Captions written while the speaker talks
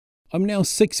I'm now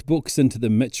 6 books into the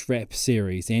Mitch Rapp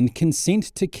series, and Consent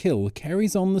to Kill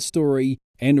carries on the story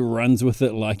and runs with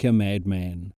it like a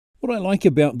madman. What I like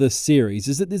about this series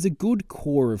is that there's a good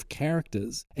core of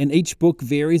characters, and each book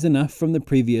varies enough from the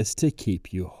previous to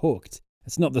keep you hooked.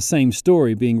 It's not the same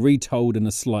story being retold in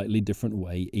a slightly different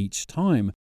way each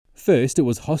time. First it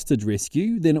was hostage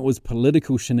rescue, then it was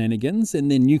political shenanigans, and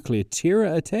then nuclear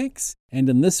terror attacks, and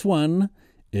in this one,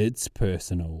 it's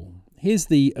personal. Here's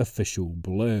the official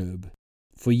blurb.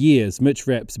 For years, Mitch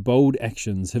Rapp's bold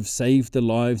actions have saved the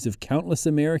lives of countless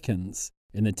Americans.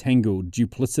 In the tangled,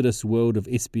 duplicitous world of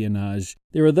espionage,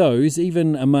 there are those,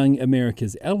 even among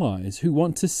America's allies, who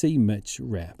want to see Mitch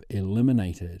Rapp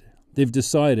eliminated. They've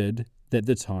decided that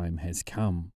the time has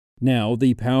come. Now,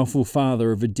 the powerful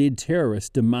father of a dead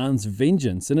terrorist demands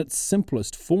vengeance in its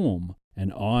simplest form,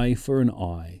 an eye for an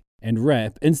eye, and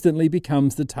Rapp instantly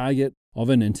becomes the target of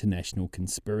an international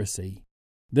conspiracy.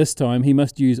 This time he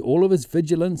must use all of his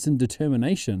vigilance and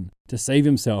determination to save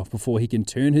himself before he can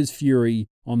turn his fury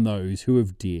on those who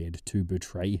have dared to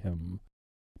betray him.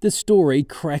 The story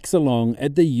cracks along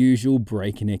at the usual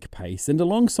breakneck pace, and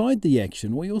alongside the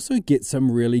action we also get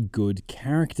some really good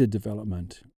character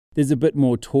development. There's a bit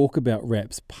more talk about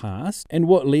Rapp's past and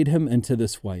what led him into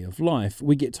this way of life.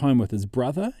 We get time with his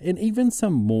brother and even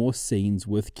some more scenes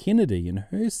with Kennedy and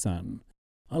her son.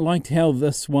 I liked how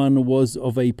this one was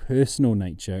of a personal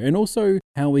nature, and also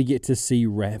how we get to see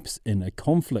Rapp's inner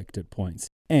conflict at points,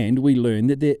 and we learn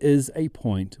that there is a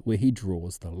point where he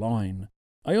draws the line.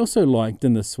 I also liked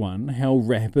in this one how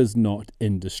Rapp is not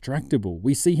indestructible.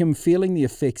 We see him feeling the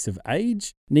effects of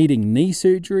age, needing knee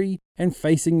surgery, and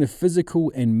facing the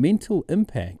physical and mental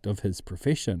impact of his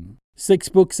profession. 6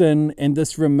 books in, and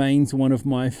this remains one of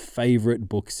my favourite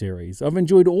book series. I've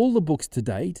enjoyed all the books to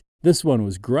date. This one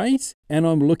was great, and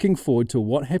I'm looking forward to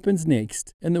what happens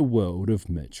next in the world of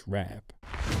Mitch Rapp.